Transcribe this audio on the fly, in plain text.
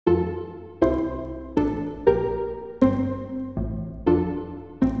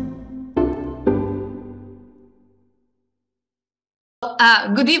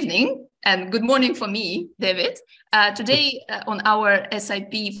Good evening and good morning for me, David. Today on our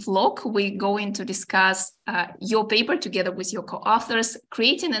SAP vlog, we're going to discuss your paper together with your co-authors,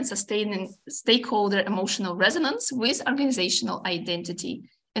 creating and sustaining stakeholder emotional resonance with organizational identity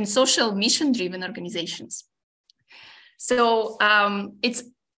and social mission-driven organizations. So it's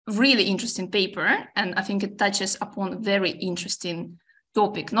really interesting paper, and I think it touches upon a very interesting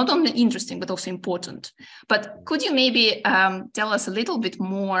topic, not only interesting, but also important. But could you maybe tell us a little bit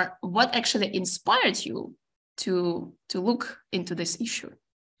more what actually inspired you to look into this issue?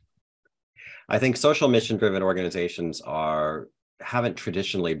 I think social mission-driven organizations haven't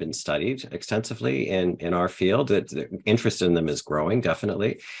traditionally been studied extensively in our field. The interest in them is growing,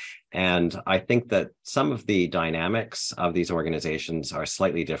 definitely. And I think that some of the dynamics of these organizations are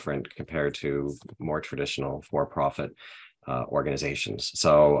slightly different compared to more traditional for-profit organizations.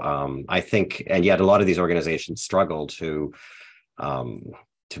 So I think, and yet a lot of these organizations struggle to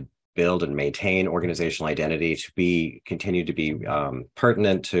build and maintain organizational identity, to continue to be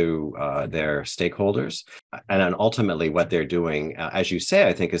pertinent to their stakeholders. And then ultimately what they're doing, as you say,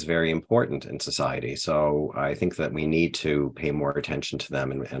 I think is very important in society. So I think that we need to pay more attention to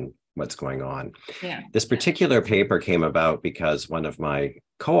them and what's going on. Yeah. This particular paper came about because one of my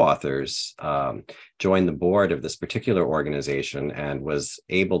co-authors joined the board of this particular organization and was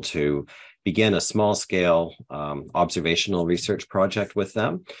able to begin a small-scale observational research project with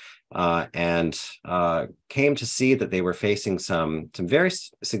them, and came to see that they were facing some very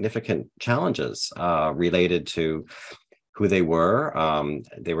significant challenges related to who they were.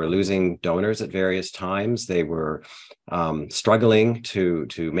 They were losing donors at various times. They were struggling to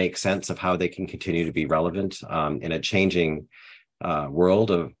make sense of how they can continue to be relevant in a changing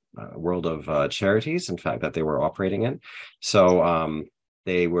world of charities, in fact, that they were operating in. So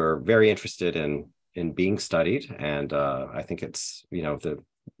they were very interested in being studied, and I think it's, we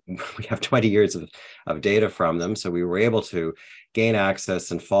have 20 years of data from them, so we were able to gain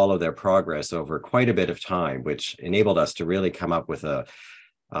access and follow their progress over quite a bit of time, which enabled us to really come up with a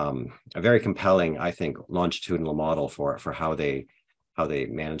very compelling, I think, longitudinal model for how they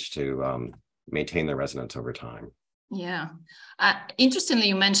managed to maintain their resonance over time. Yeah. Interestingly,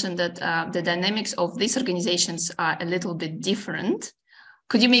 you mentioned that the dynamics of these organizations are a little bit different.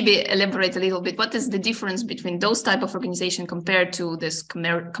 Could you maybe elaborate a little bit? What is the difference between those type of organizations compared to this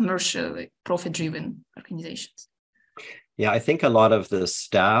commercial, profit-driven organizations? Yeah, I think a lot of the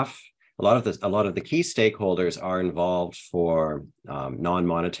staff, a lot of the key stakeholders are involved for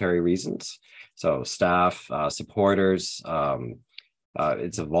non-monetary reasons. So staff, supporters.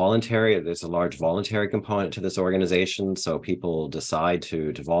 It's there's a large voluntary component to this organization. So people decide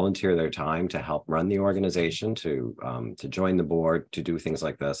to volunteer their time to help run the organization, to join the board, to do things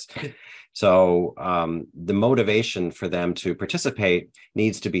like this. So the motivation for them to participate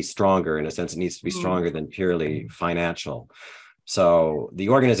needs to be stronger. In a sense, it needs to be stronger than purely financial. So the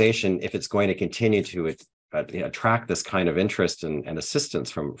organization, if it's going to continue to attract this kind of interest and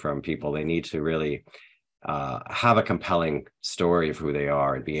assistance from people, they need to really have a compelling story of who they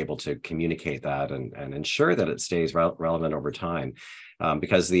are and be able to communicate that and ensure that it stays relevant over time.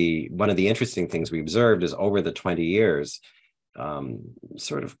 Because one of the interesting things we observed is over the 20 years,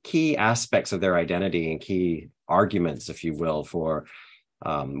 sort of key aspects of their identity and key arguments, if you will, for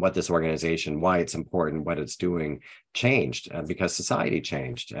what this organization, why it's important, what it's doing, changed because society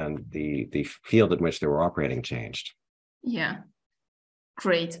changed and the field in which they were operating changed. Yeah.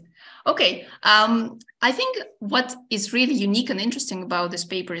 Great. Okay. I think what is really unique and interesting about this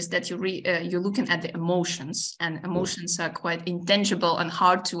paper is that you're looking at the emotions, and emotions are quite intangible and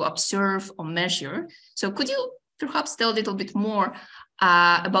hard to observe or measure. So could you perhaps tell a little bit more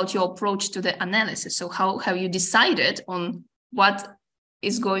about your approach to the analysis? So how have you decided on what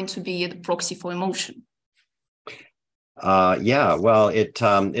is going to be the proxy for emotion? Yeah, well, it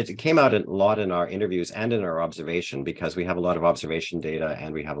came out a lot in our interviews and in our observation, because we have a lot of observation data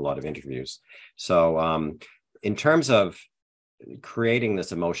and we have a lot of interviews. So in terms of creating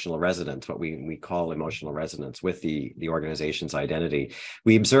this emotional resonance, what we call emotional resonance with the organization's identity,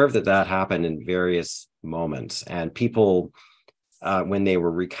 we observed that happened in various moments. And people, when they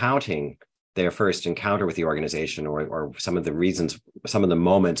were recounting their first encounter with the organization, or some of the reasons, some of the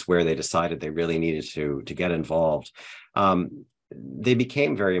moments where they decided they really needed to get involved, they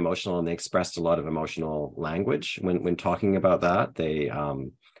became very emotional, and they expressed a lot of emotional language when talking about that. They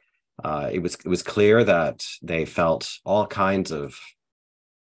it was clear that they felt all kinds of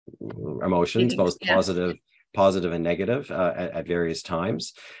emotions, both positive and negative, at various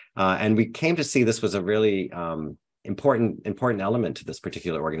times, and we came to see this was a really important element to this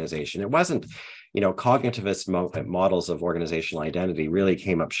particular organization. It wasn't, cognitivist models of organizational identity really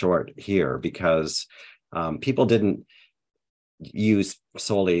came up short here because people didn't use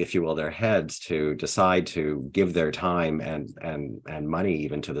solely, if you will, their heads to decide to give their time and money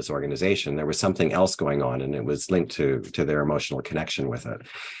even to this organization. There was something else going on, and it was linked to their emotional connection with it.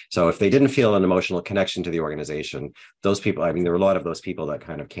 So if they didn't feel an emotional connection to the organization, those people, I mean, there were a lot of those people that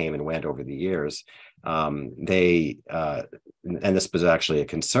kind of came and went over the years. And this was actually a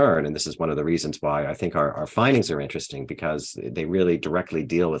concern, and this is one of the reasons why I think our findings are interesting, because they really directly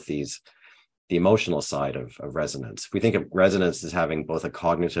deal with the emotional side of resonance. If we think of resonance as having both a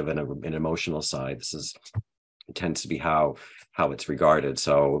cognitive and an emotional side, this tends to be how it's regarded.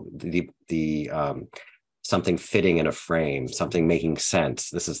 So the something fitting in a frame, something making sense.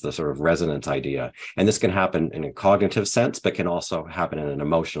 This is the sort of resonance idea. And this can happen in a cognitive sense, but can also happen in an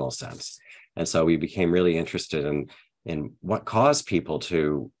emotional sense. And so we became really interested in what caused people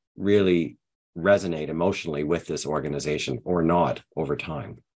to really resonate emotionally with this organization or not over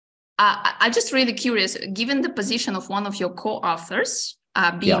time. I'm just really curious, given the position of one of your co-authors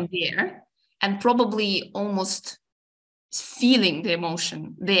being there and probably almost feeling the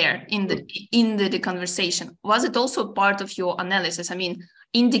emotion there in the conversation, was it also part of your analysis? I mean,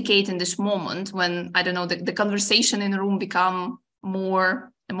 indicate in this moment when, I don't know, the conversation in the room become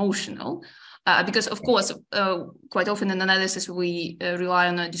more emotional, because of course, quite often in analysis, we rely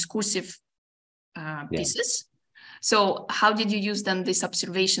on a discursive pieces. So how did you use then this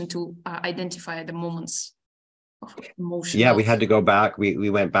observation to identify the moments of emotion? Yeah, we had to go back. We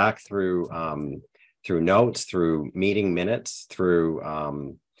went back through notes, through meeting minutes, through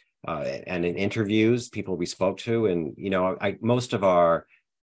and in interviews, people we spoke to. And,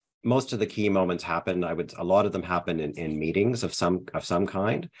 most of the key moments happened. A lot of them happened in meetings of some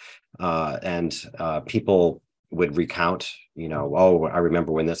kind. And people would recount, I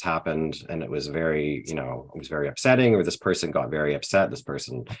remember when this happened and it was very upsetting, or this person got very upset. This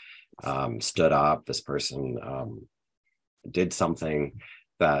person stood up. This person did something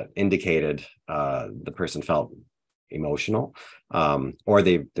that indicated the person felt emotional, or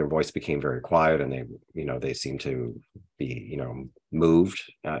their voice became very quiet and they seemed to be, moved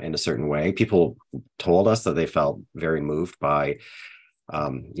in a certain way. People told us that they felt very moved by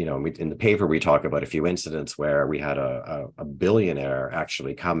in the paper, we talk about a few incidents where we had a billionaire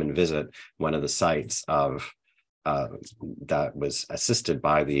actually come and visit one of the sites of that was assisted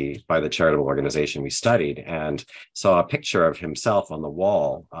by the charitable organization we studied, and saw a picture of himself on the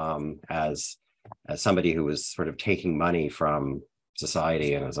wall as somebody who was sort of taking money from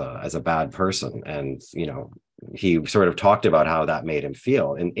society and as a bad person. And he sort of talked about how that made him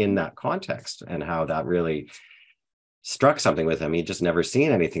feel in that context, and how that really struck something with him. He'd just never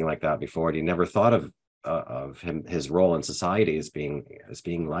seen anything like that before, and he never thought of his role in society as being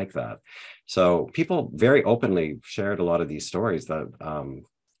like that. So people very openly shared a lot of these stories that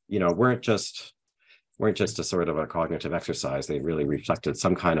weren't just a sort of a cognitive exercise. They really reflected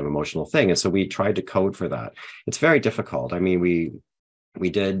some kind of emotional thing, and so we tried to code for that. It's very difficult. I mean, we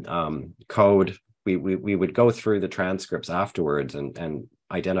did code. We would go through the transcripts afterwards and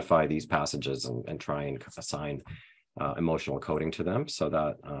identify these passages and try and assign emotional coding to them, so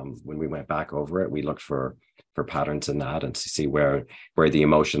that when we went back over it, we looked for patterns in that and to see where the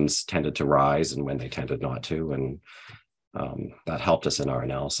emotions tended to rise and when they tended not to, and that helped us in our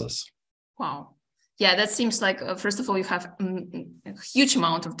analysis. Wow. Yeah, that seems like, first of all, you have a huge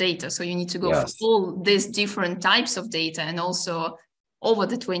amount of data, so you need to go through all these different types of data, and also over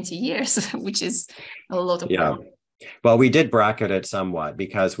the 20 years, which is a lot of work. Well, we did bracket it somewhat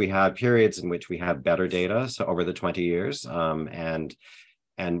because we had periods in which we had better data, so over the 20 years, and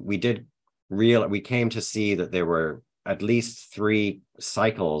we came to see that there were at least 3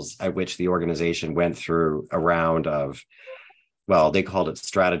 cycles at which the organization went through a round of, well, they called it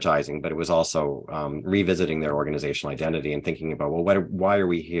strategizing, but it was also revisiting their organizational identity and thinking about, well, why are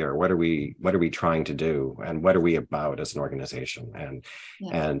we here? What are we trying to do? And what are we about as an organization?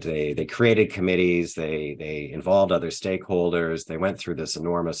 And they created committees, they involved other stakeholders, they went through this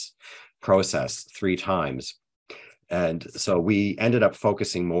enormous process 3 times. And so we ended up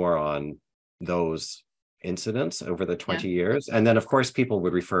focusing more on those incidents over the 20 years. And then, of course, people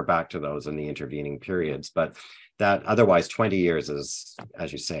would refer back to those in the intervening periods, but that otherwise 20 years is,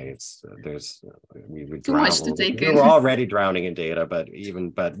 as you say, we would too much to take in. We were already drowning in data, but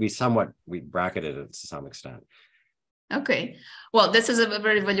we bracketed it to some extent. Okay. Well, this is a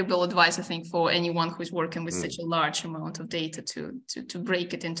very valuable advice, I think, for anyone who's working with such a large amount of data to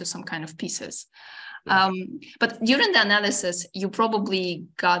break it into some kind of pieces. But during the analysis, you probably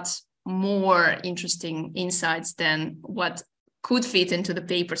got more interesting insights than what could fit into the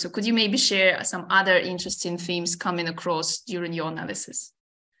paper. So could you maybe share some other interesting themes coming across during your analysis?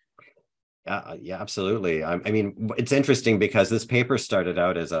 Yeah, absolutely. I mean, it's interesting because this paper started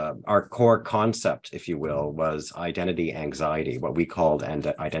out as our core concept, if you will, was identity anxiety, what we called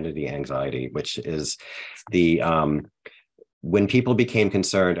identity anxiety, which is the when people became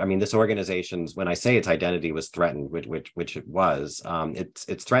concerned. I mean, this organization's, when I say its identity was threatened, which it was,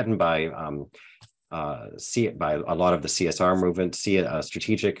 it's threatened by by a lot of the CSR movement,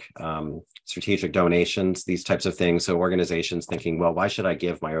 strategic donations, these types of things. So organizations thinking, well, why should I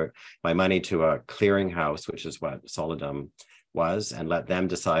give my money to a clearinghouse, which is what Solidum was, and let them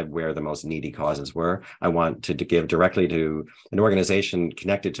decide where the most needy causes were? I want to give directly to an organization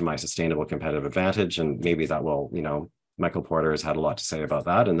connected to my sustainable competitive advantage, and maybe that will, Michael Porter has had a lot to say about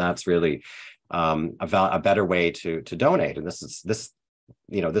that, and that's really a better way to donate. And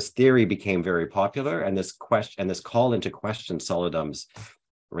this theory became very popular, and this call into question Solidum's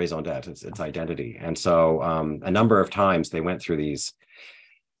raison d'etre, its identity. And so a number of times they went through these,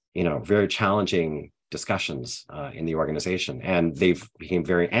 very challenging discussions in the organization, and they became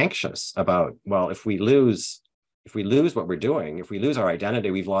very anxious about, well, if we lose what we're doing, if we lose our identity,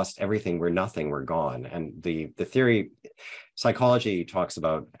 we've lost everything, we're nothing, we're gone. And the theory, psychology talks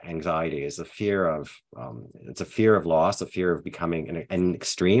about anxiety as a fear of, it's a fear of loss, a fear of becoming an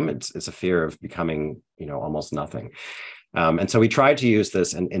extreme. It's a fear of becoming, almost nothing. And so we tried to use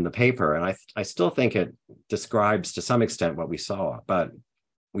this in the paper, and I still think it describes to some extent what we saw, but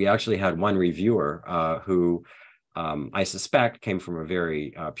we actually had one reviewer who I suspect came from a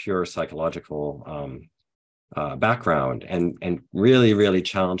very pure psychological background, and really, really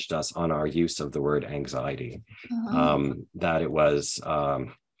challenged us on our use of the word anxiety. That it was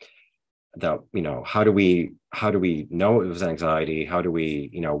that, how do we know it was anxiety? How do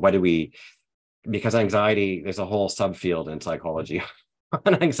we, because anxiety, there's a whole subfield in psychology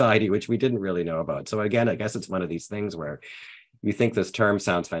on anxiety, which we didn't really know about. So again, I guess it's one of these things where you think this term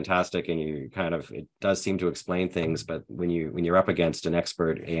sounds fantastic, and it does seem to explain things, but when you're up against an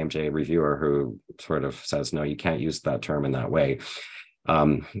expert AMJ reviewer who sort of says, no, you can't use that term in that way.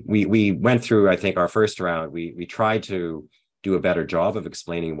 We went through, I think, our first round, we tried to do a better job of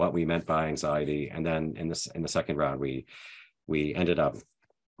explaining what we meant by anxiety. And then in the second round, we ended up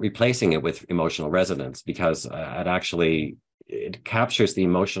replacing it with emotional resonance, because it captures the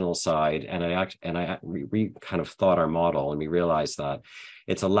emotional side, and we kind of thought our model, and we realized that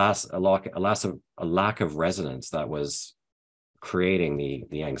it's a lack of resonance that was creating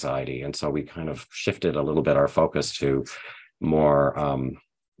the anxiety. And so we kind of shifted a little bit our focus to more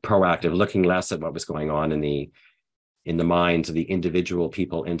proactive, looking less at what was going on in the minds of the individual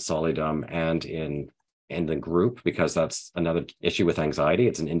people in Solidum and in the group, because that's another issue with anxiety.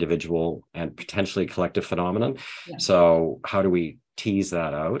 It's an individual and potentially collective phenomenon. Yeah. So how do we tease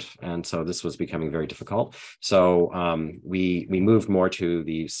that out? And so this was becoming very difficult. So we moved more to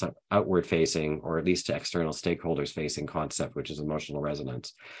the outward facing, or at least to external stakeholders facing concept, which is emotional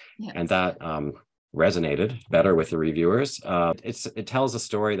resonance. Yeah. And that resonated better with the reviewers. It tells a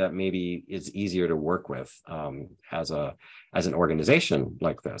story that maybe is easier to work with as an organization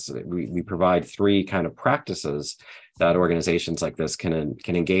like this. We provide three kind of practices that organizations like this can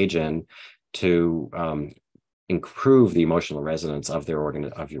engage in to improve the emotional resonance of your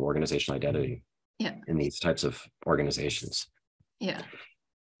organizational identity. Yeah. In these types of organizations. Yeah.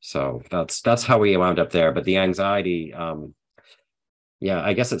 So that's how we wound up there. But the anxiety,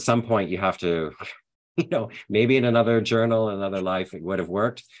 I guess at some point you have to, maybe in another journal, another life, it would have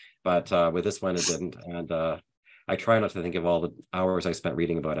worked, but with this one it didn't. And I try not to think of all the hours I spent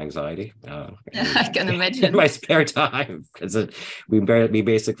reading about anxiety. I can imagine. In my spare time, because we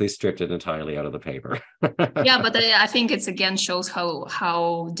basically stripped it entirely out of the paper. Yeah, but I think it again shows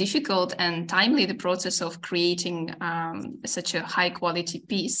how difficult and timely the process of creating such a high quality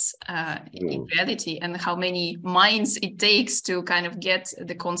piece in reality, and how many minds it takes to kind of get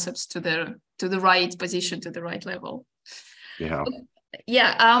the concepts to the right position, to the right level. Yeah.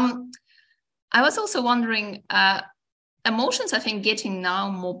 Yeah. I was also wondering, emotions, I think, getting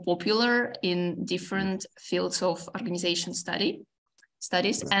now more popular in different fields of organization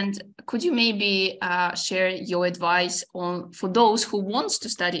studies. And could you maybe share your advice for those who want to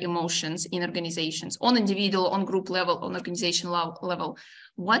study emotions in organizations, on individual, on group level, on organizational level?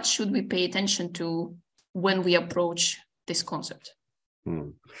 What should we pay attention to when we approach this concept?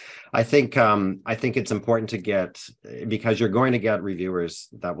 I think it's important to get, because you're going to get reviewers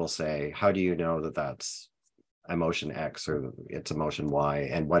that will say, how do you know that that's emotion X or it's emotion Y,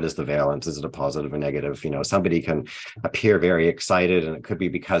 and what is the valence? Is it a positive or negative? Somebody can appear very excited, and it could be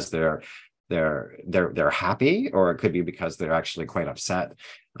because they're happy, or it could be because they're actually quite upset.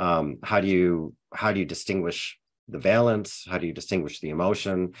 How do you distinguish the valence? How do you distinguish the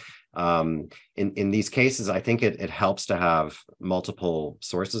emotion? In these cases, I think it helps to have multiple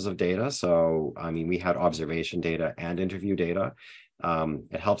sources of data. So, I mean, we had observation data and interview data.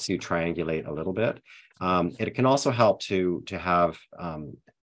 It helps you triangulate a little bit. It can also help to have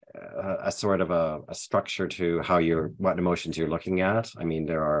a sort of a structure to what emotions you're looking at. I mean,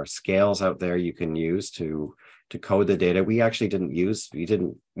 there are scales out there you can use to code the data. We actually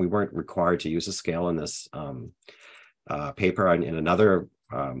we weren't required to use a scale in this paper. In another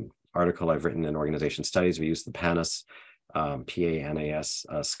article I've written in Organization Studies, we used the PANAS, PANAS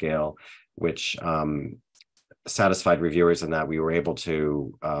scale, which satisfied reviewers in that we were able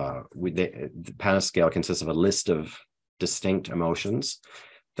to, the PANAS scale consists of a list of distinct emotions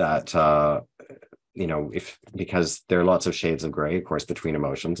that, because there are lots of shades of gray, of course, between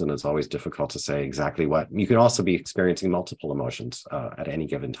emotions, and it's always difficult to say exactly what. You can also be experiencing multiple emotions at any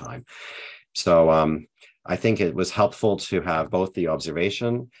given time. So I think it was helpful to have both the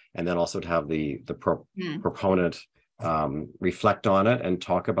observation and then also to have the proponent reflect on it and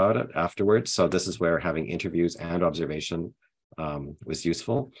talk about it afterwards. So this is where having interviews and observation was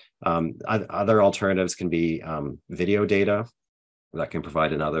useful. Other alternatives can be video data that can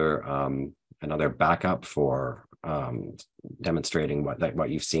provide another backup for demonstrating what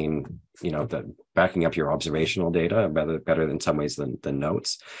you've seen, that backing up your observational data better in some ways than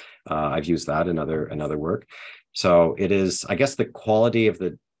notes. I've used that in other work. So it is, I guess, the quality of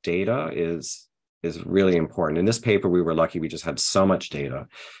the data is really important. In this paper, we were lucky; we just had so much data,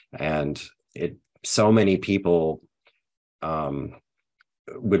 and so many people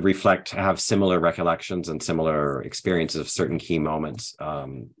would have similar recollections and similar experiences of certain key moments.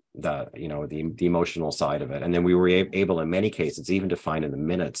 That the emotional side of it, and then we were able in many cases even to find in the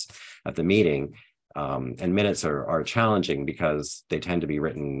minutes at the meeting, and minutes are challenging because they tend to be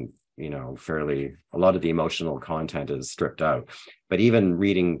written fairly, a lot of the emotional content is stripped out, but even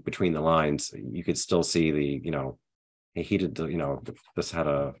reading between the lines, you could still see he did this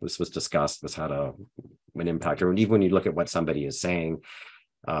was discussed, this had an impact, or even when you look at what somebody is saying,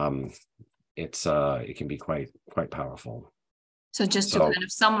 it can be quite powerful. So just to kind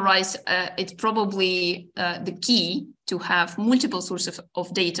of summarize, it's probably the key to have multiple sources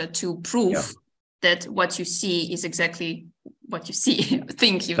of data to prove that what you see is exactly what you see.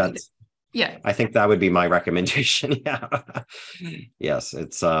 I think that would be my recommendation. Yeah. Yes,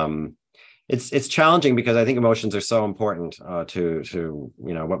 it's challenging because I think emotions are so important to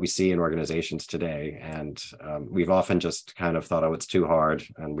what we see in organizations today, and we've often just kind of thought, oh, it's too hard,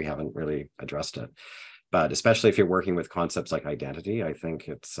 and we haven't really addressed it. But especially if you're working with concepts like identity, I think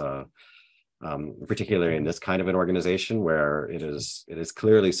it's particularly in this kind of an organization where it is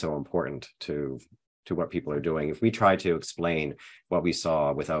clearly so important to what people are doing. If we try to explain what we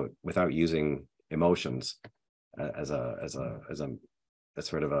saw without using emotions as a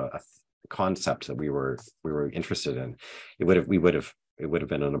sort of a concept that we were interested in, it would have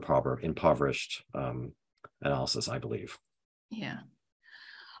been an impoverished analysis, I believe. Yeah.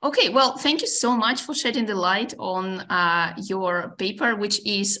 Okay, well, thank you so much for shedding the light on your paper, which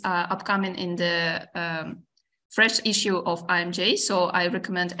is upcoming in the fresh issue of IMJ. So I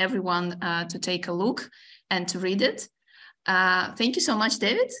recommend everyone to take a look and to read it. Thank you so much,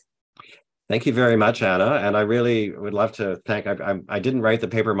 David. Thank you very much, Anna. And I really would love to thank, I didn't write the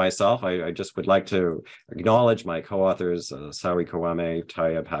paper myself. I just would like to acknowledge my co-authors, Saouré, Kouamé,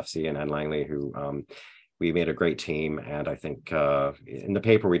 Taieb, Hafsi, and Langley, who we made a great team. And I think in the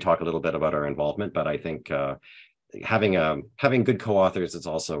paper, we talk a little bit about our involvement, but I think having good co-authors is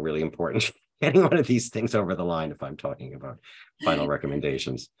also really important. Getting one of these things over the line if I'm talking about final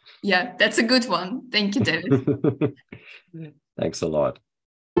recommendations. Yeah, that's a good one. Thank you, David. Thanks a lot.